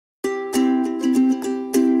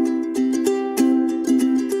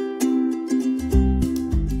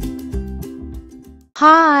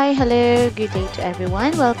Hi, hello, good day to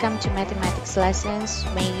everyone. Welcome to Mathematics Lessons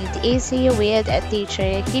Made Easy with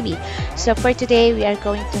teacher Phoebe. So for today, we are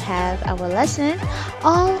going to have our lesson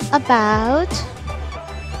all about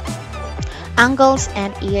angles and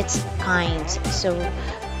its kinds. So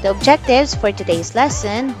the objectives for today's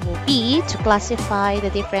lesson will be to classify the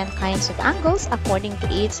different kinds of angles according to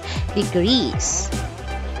its degrees.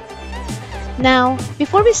 Now,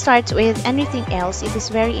 before we start with anything else, it is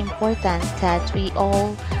very important that we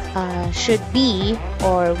all should be,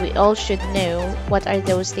 or we all should know what are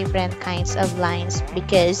those different kinds of lines,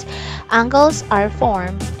 because angles are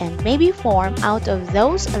formed and may be formed out of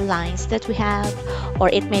those lines that we have, or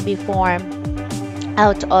it may be formed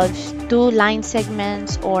out of two line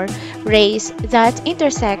segments or rays that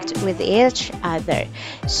intersect with each other.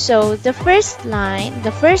 So the first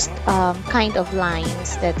kind of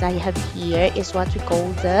lines that I have here is what we call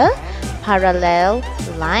the parallel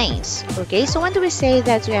lines. Okay, so when do we say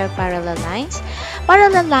that we have parallel lines?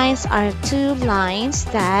 Parallel lines are two lines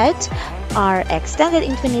that are extended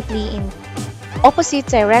infinitely in opposite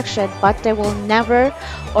direction, but they will never,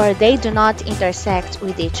 or they do not intersect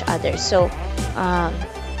with each other. So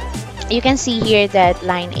you can see here that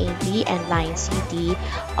line AB and line CD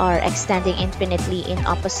are extending infinitely in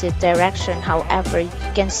opposite direction. However,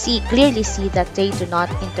 you can clearly see that they do not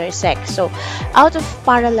intersect. So out of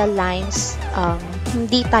parallel lines,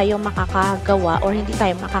 hindi tayo makakagawa or hindi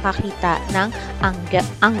tayo makakakita ng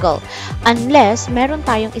angle unless meron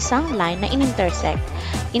tayong isang line na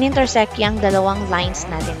in-intersect yung dalawang lines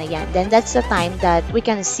natin na yan. Then that's the time that we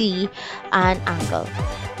can see an angle.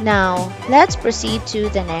 Now, let's proceed to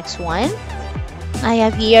the next one. I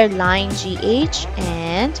have here line GH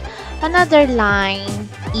and another line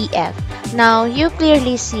EF. Now, you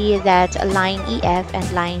clearly see that line EF and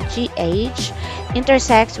line GH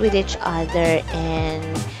intersect with each other, and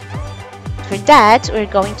for that, we're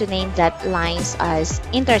going to name that lines as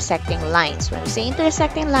intersecting lines. When we say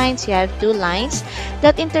intersecting lines, you have two lines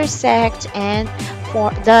that intersect and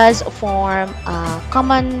thus form a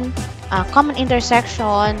common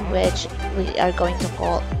intersection, which we are going to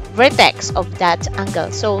call vertex of that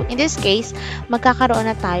angle. So in this case,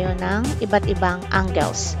 magkakaroon na tayo ng iba't ibang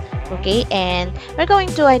angles. Okay, and we're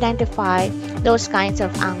going to identify those kinds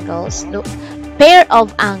of angles, the pair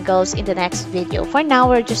of angles, in the next video. For now,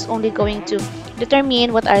 we're just only going to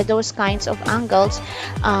determine what are those kinds of angles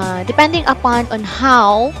depending upon on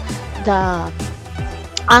how the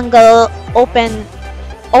angle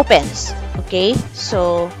opens. Okay,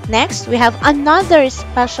 so next we have another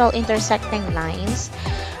special intersecting lines,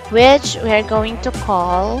 which we are going to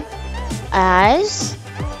call as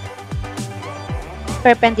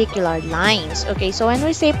perpendicular lines. Okay, so when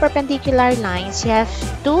we say perpendicular lines, you have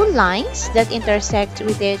two lines that intersect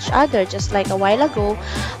with each other, just like a while ago.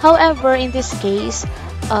 However, in this case,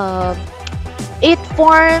 it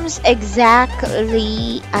forms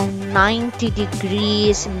exactly a 90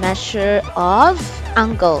 degrees measure of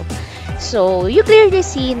angle. So you clearly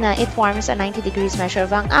see na it forms a 90 degrees measure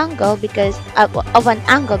of an angle because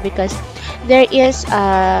there is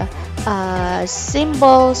a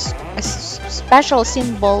special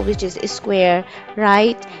symbol, which is a square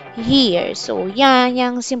right here. So yan,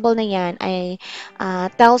 yung symbol na yan ay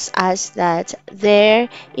tells us that there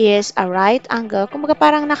is a right angle. Kumbaga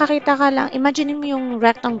parang nakakita ka lang, imagine mo yung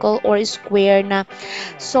rectangle or square na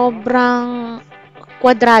sobrang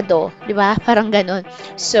kwadrado, di ba? Parang ganun.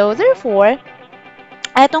 So, therefore,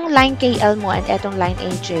 etong line KL mo and etong line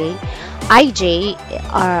IJ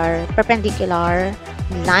are perpendicular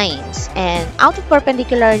lines. And out of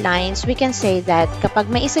perpendicular lines, we can say that kapag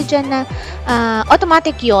may isa dyan na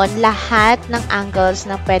automatic yon, lahat ng angles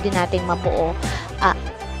na pwede nating mabuo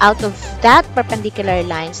out of that perpendicular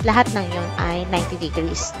lines, lahat ng yon ay 90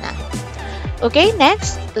 degrees na. Okay,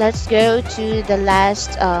 next, let's go to the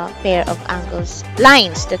last pair of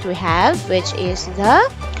lines that we have, which is the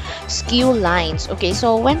skew lines. Okay,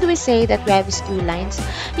 so when do we say that we have skew lines?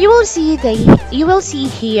 You will see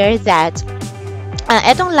here that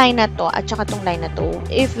etong line na to at saka tong line na to,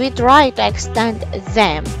 if we try to extend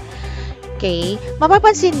them, okay,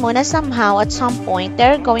 mapapansin mo na somehow at some point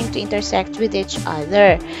they're going to intersect with each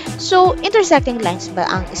other. So, intersecting lines ba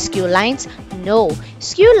ang skew lines? No.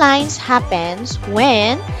 Skew lines happens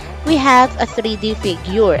when we have a 3D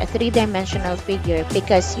figure, a three-dimensional figure,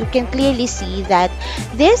 because you can clearly see that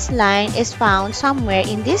this line is found somewhere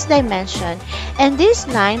in this dimension and this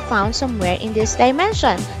line found somewhere in this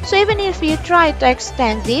dimension. So even if you try to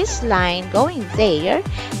extend this line going there,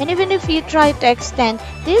 and even if you try to extend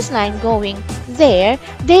this line going there,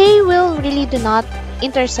 they will really do not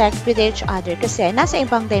intersect with each other kasi nasa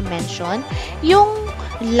ibang dimension yung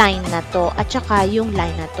line na to at saka yung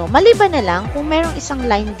line na to. Maliban na lang kung merong isang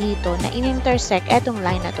line dito na in-intersect etong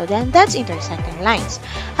line na to, then that's intersecting lines.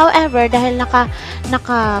 However, dahil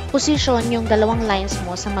naka-position yung dalawang lines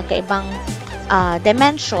mo sa magkaibang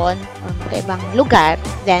dimension or magkaibang lugar,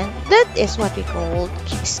 then that is what we call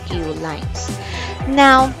skew lines.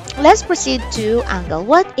 Now, let's proceed to angle.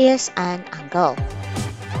 What is an angle?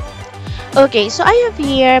 Okay, so I have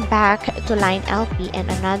here back to line LP and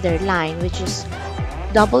another line which is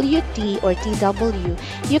WT or TW.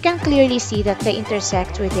 You can clearly see that they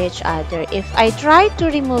intersect with each other. If I try to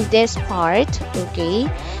remove this part, okay,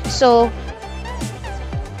 so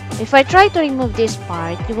if I try to remove this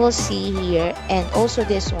part, you will see here and also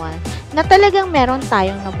this one na talagang meron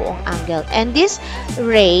tayong nabuong angle. And this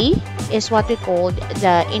ray is what we call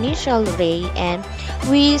the initial ray, and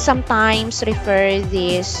we sometimes refer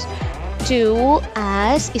this to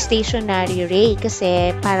as stationary ray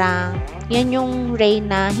kasi parang yan yung ray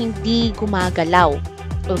na hindi gumagalaw.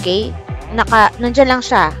 Okay? Nandiyan lang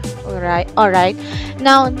siya. Alright.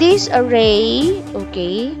 Now, this array,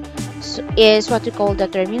 okay, is what we call the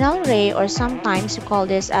terminal ray, or sometimes we call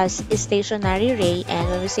this as stationary ray. And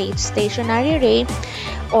when we say stationary ray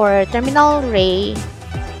or terminal ray,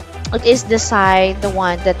 it is the side, the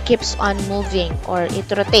one that keeps on moving or it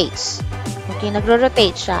rotates. Okay,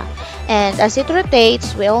 nagro-rotate siya. And as it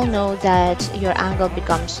rotates, we all know that your angle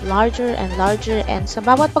becomes larger and larger. And sa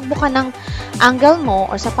bawat pagbuka ng angle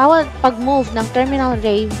mo or sa bawat pag-move ng terminal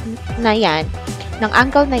ray na yan, ng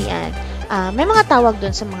angle na yan, may mga tawag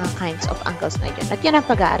dun sa mga kinds of angles na yun. At yun ang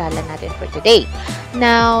pag-aaralan natin for today.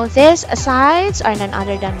 Now, these sides are none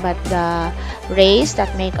other than but the rays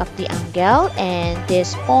that make up the angle. And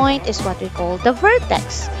this point is what we call the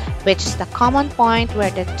vertex, which is the common point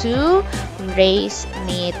where the two rays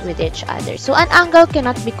meet with each other. So, an angle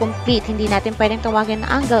cannot be complete. Hindi natin pwedeng tawagin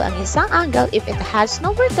na angle ang isang angle if it has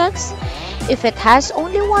no vertex. If it has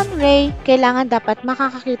only one ray, kailangan dapat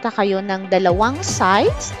makakakita kayo ng dalawang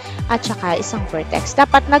sides at saka isang vertex.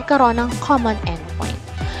 Dapat nagkaroon ng common endpoint.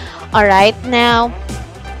 Alright, now,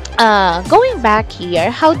 going back here,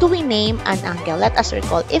 how do we name an angle? Let us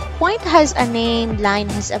recall. If point has a name, line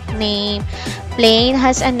has a name, plane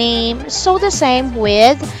has a name, so the same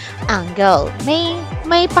with angle. May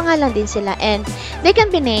pangalan din sila, and they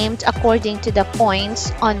can be named according to the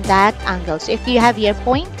points on that angle. So if you have here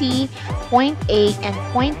point T, point A, and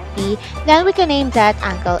point P, then we can name that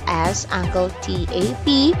angle as angle TAP,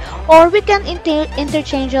 or we can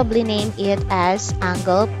interchangeably name it as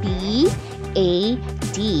angle PAD.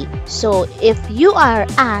 So if you are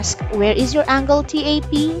asked where is your angle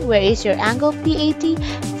TAP, where is your angle PAT,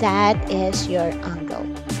 that is your angle.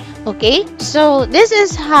 Okay, so this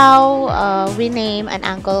is how we name an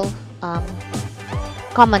angle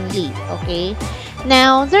commonly. Okay,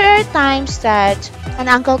 now there are times that an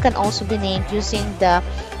angle can also be named using the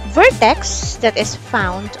vertex that is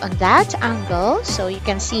found on that angle. So you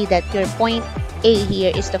can see that your point A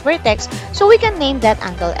here is the vertex, so we can name that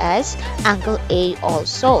angle as angle A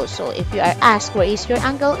also. So if you are asked where is your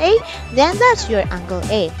angle A, then that's your angle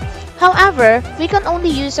A. However, we can only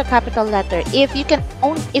use a capital letter if you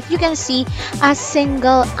can see a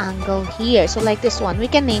single angle here. So like this one, we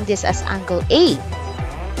can name this as angle A.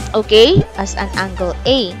 Okay, as an angle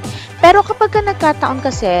A. Pero kapag nagkataon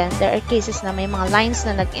kasi, there are cases na may mga lines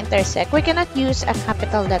na nag-intersect, we cannot use a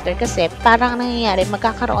capital letter kasi parang nangyayari,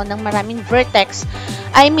 magkakaroon ng maraming vertex.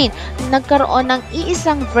 I mean, nagkaroon ng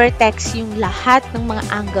iisang vertex yung lahat ng mga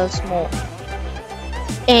angles mo.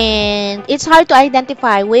 And it's hard to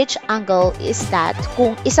identify which angle is that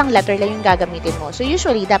kung isang letter lang yung gagamitin mo. So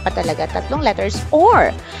usually, dapat talaga tatlong letters,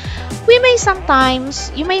 or you may sometimes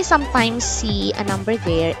see a number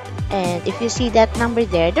there. And if you see that number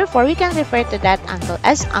there, therefore, we can refer to that angle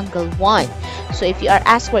as angle 1. So if you are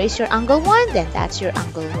asked where is your angle 1, then that's your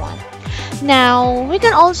angle 1. Now, we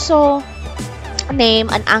can also name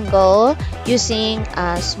an angle using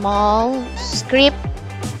a small script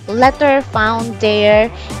letter found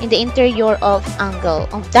there in the interior of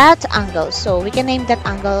that angle. So we can name that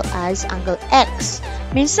angle as angle X.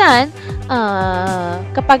 Minsan,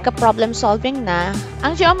 kapag ka-problem solving na,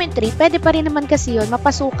 ang geometry, pwede pa rin naman kasi yun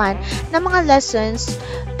mapasukan ng mga lessons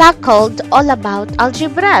tackled all about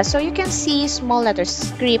algebra. So you can see small letters,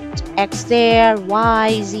 script, X there,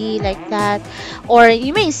 Y, Z, like that. Or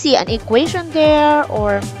you may see an equation there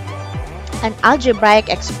or an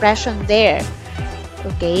algebraic expression there.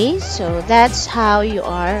 Okay, so that's how you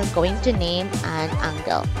are going to name an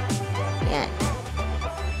angle. Yan.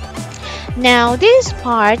 Now, this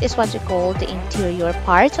part is what we call the interior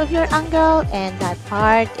part of your angle, and that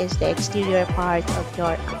part is the exterior part of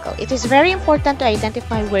your angle. It is very important to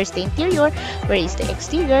identify where's the interior, where is the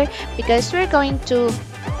exterior, because we're going to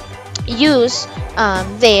use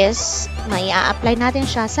this, may apply natin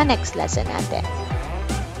siya sa next lesson natin.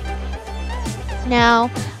 Now,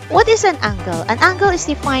 what is an angle? An angle is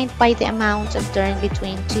defined by the amount of turn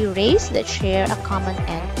between two rays that share a common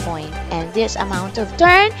endpoint. And this amount of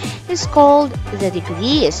turn is called the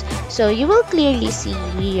degrees. So you will clearly see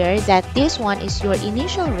here that this one is your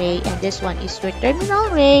initial ray and this one is your terminal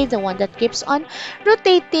ray, the one that keeps on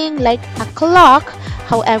rotating like a clock.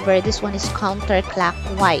 However, this one is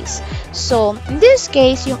counterclockwise. So in this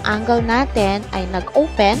case, yung angle natin ay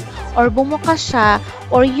nag-open or bumukas siya,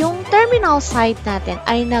 or yung terminal side natin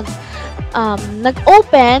ay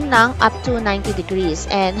nag-open ng up to 90 degrees.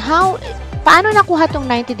 And paano nakuha tong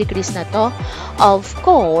 90 degrees na to? Of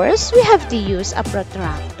course, we have to use a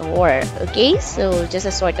protractor. Okay, so just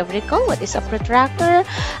a sort of recall, what is a protractor?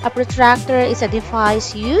 A protractor is a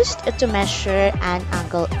device used to measure an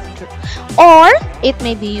angle, or it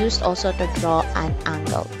may be used also to draw an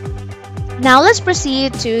angle. Now, let's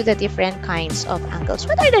proceed to the different kinds of angles.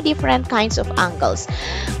 What are the different kinds of angles?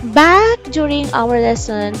 Back during our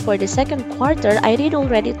lesson for the second quarter, I did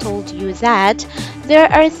already told you that there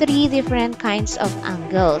are 3 different kinds of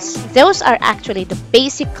angles. Those are actually the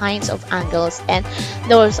basic kinds of angles, and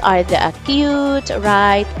those are the acute,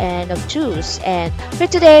 right, and obtuse. And for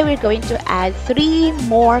today, we're going to add 3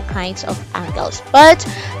 more kinds of angles. But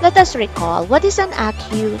let us recall, what is an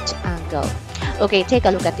acute angle? Okay, take a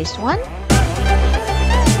look at this one.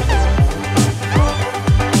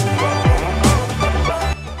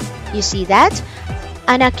 You see that?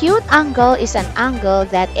 An acute angle is an angle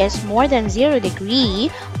that is more than 0 degree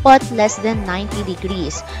but less than 90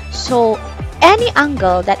 degrees. So, any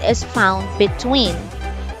angle that is found between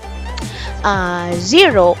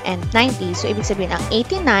 0 and 90, so ibig sabihin ang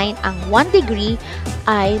 89, ang 1 degree,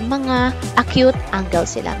 ay mga acute angle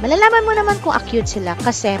sila. Malalaman mo naman kung acute sila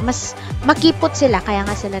kasi mas makipot sila, kaya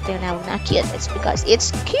nga sila tinawag na acute. It's because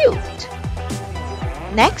it's cute.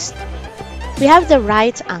 Next, we have the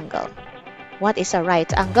right angle. What is a right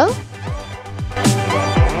angle?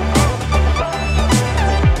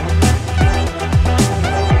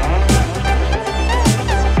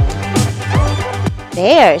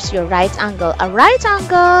 There's your right angle. A right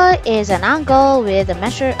angle is an angle with a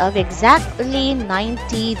measure of exactly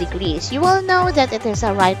 90 degrees. You will know that it is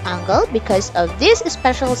a right angle because of this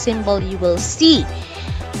special symbol you will see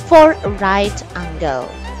for right angle.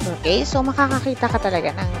 Okay, so makakakita ka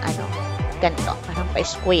talaga ng ganito, parang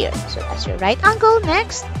pa-square. So that's your right angle.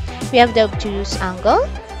 Next, we have the obtuse angle.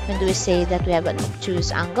 When do we say that we have an obtuse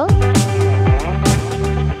angle?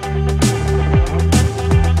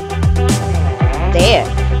 There.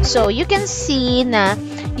 So you can see na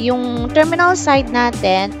yung terminal side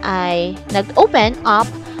natin ay nag-open up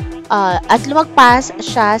at lumagpas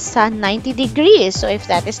siya sa 90 degrees. So if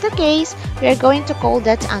that is the case, we are going to call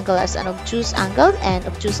that angle as an obtuse angle, and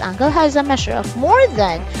obtuse angle has a measure of more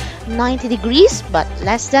than 90 degrees but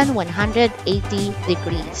less than 180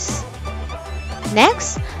 degrees.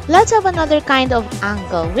 Next, let's have another kind of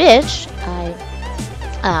angle which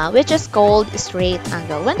is called straight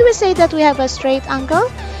angle. When do we say that we have a straight angle?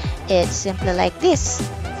 It's simply like this.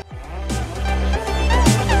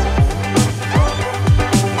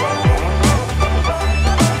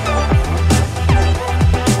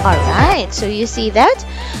 Alright, so you see that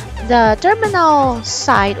the terminal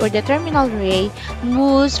side or the terminal ray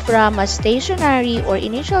moves from a stationary or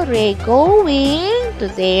initial ray going to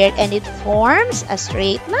there, and it forms a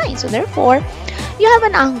straight line. So therefore, you have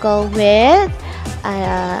an angle with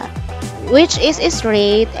which is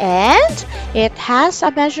straight and it has a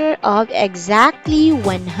measure of exactly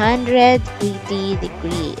 180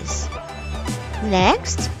 degrees.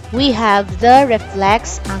 Next, we have the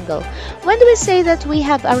reflex angle. When do we say that we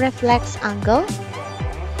have a reflex angle?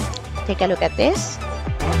 Take a look at this.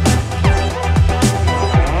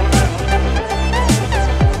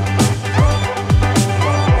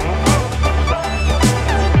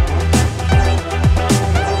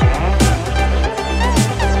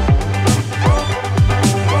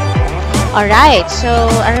 Alright, so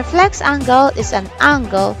a reflex angle is an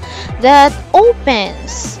angle that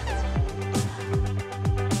opens,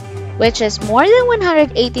 which is more than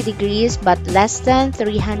 180 degrees but less than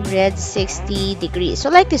 360 degrees. So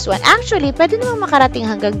like this one, actually, pwede naman makarating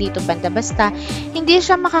hanggang dito banda, basta hindi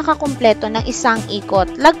siya makakakumpleto ng isang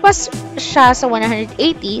ikot. Lagpas siya sa 180,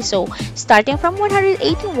 so starting from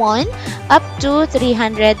 181 up to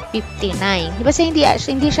 359. Diba,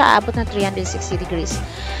 hindi siya aabot ng 360 degrees.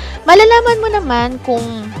 Malalaman mo naman kung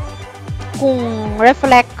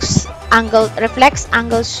reflex angle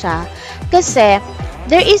siya kasi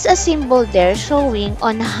there is a symbol there showing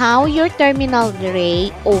on how your terminal ray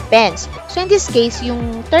opens. So in this case,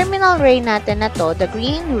 yung terminal ray natin na to, the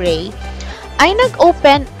green ray, ay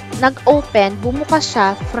nag-open, bumukas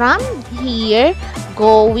siya from here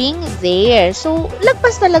going there. So,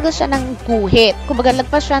 lagpas talaga siya ng guhit. Kumbaga,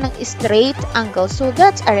 lagpas siya ng straight angle. So,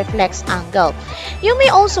 that's a reflex angle. You may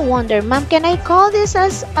also wonder, ma'am, can I call this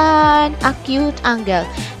as an acute angle?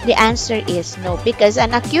 The answer is no, because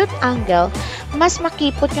an acute angle, mas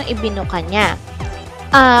makipot yung ibinuka niya.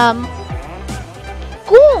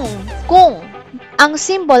 Kung ang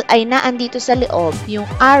symbol ay naandito sa loob, yung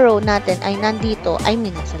arrow natin ay nandito,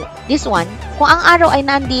 this one, kung ang arrow ay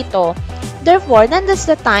nandito, therefore, that's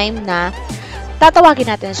the time na tatawagin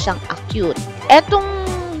natin siyang acute. Etong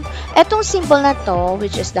symbol na to,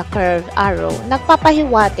 which is the curved arrow,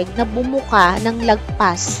 nagpapahiwatig na bumuka ng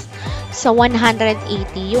lagpas sa 180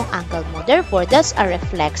 yung angle mo. Therefore, that's a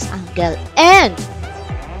reflex angle. And,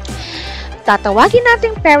 tatawagin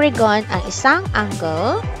nating perigon ang isang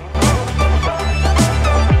angle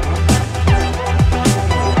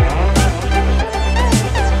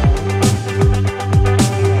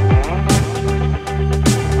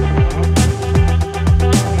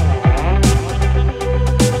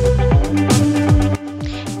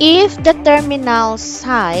if the terminal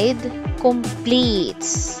side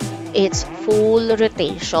completes its full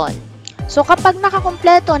rotation. So, kapag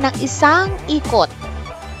nakakumpleto ng isang ikot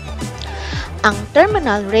ang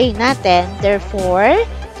terminal ray natin, therefore,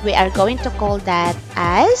 we are going to call that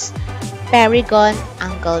as perigon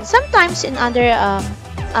angle. Sometimes in other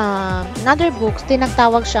books,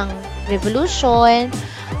 tinatawag siyang revolution,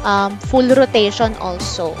 full rotation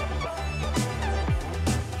also.